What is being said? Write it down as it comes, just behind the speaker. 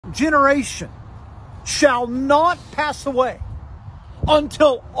generation shall not pass away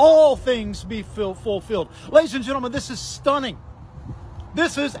until all things be fulfilled. Ladies and gentlemen, this is stunning.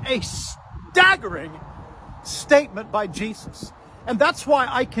 This is a staggering statement by Jesus. And that's why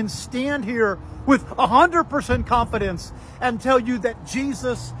I can stand here with 100% confidence and tell you that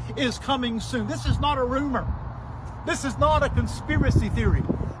Jesus is coming soon. This is not a rumor. This is not a conspiracy theory.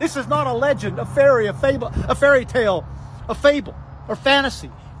 This is not a legend, a fairy, a fable, a fairy tale, a fable, or fantasy.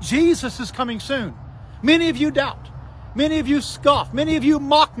 Jesus is coming soon. Many of you doubt. Many of you scoff. Many of you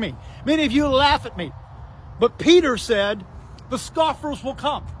mock me. Many of you laugh at me. But Peter said, the scoffers will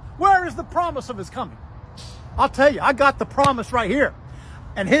come. Where is the promise of his coming? I'll tell you, I got the promise right here.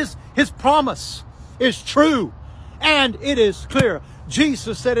 And his promise is true. And it is clear.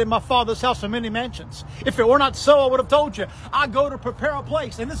 Jesus said, in my Father's house are many mansions. If it were not so, I would have told you. I go to prepare a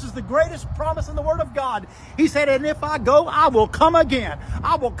place. And this is the greatest promise in the Word of God. He said, and if I go, I will come again.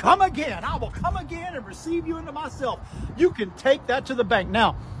 I will come again. I will come again and receive you into myself. You can take that to the bank.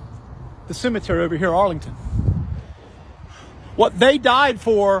 Now, the cemetery over here, Arlington. What they died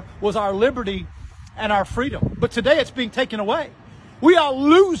for was our liberty and our freedom. But today it's being taken away. We are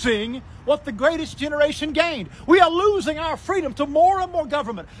losing what the greatest generation gained. We are losing our freedom to more and more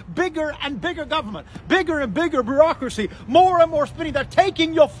government, bigger and bigger government, bigger and bigger bureaucracy, more and more spending. They're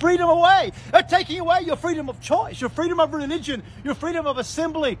taking your freedom away. They're taking away your freedom of choice, your freedom of religion, your freedom of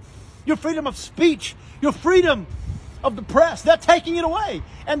assembly, your freedom of speech, your freedom of the press. They're taking it away,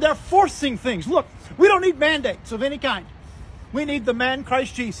 and they're forcing things. Look, we don't need mandates of any kind. We need the man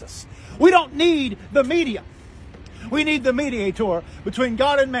Christ Jesus. We don't need the media. We need the mediator between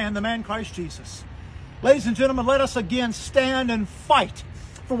God and man, the man Christ Jesus. Ladies and gentlemen, let us again stand and fight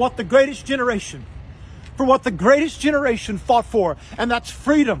for what the greatest generation fought for, and that's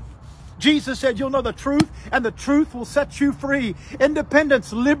freedom. Jesus said, you'll know the truth, and the truth will set you free.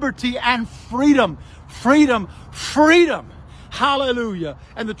 Independence, liberty, and freedom. Freedom, freedom. Hallelujah.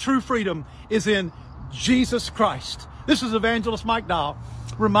 And the true freedom is in Jesus Christ. This is Evangelist Mike Dyal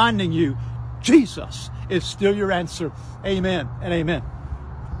reminding you, Jesus is still your answer. Amen and amen.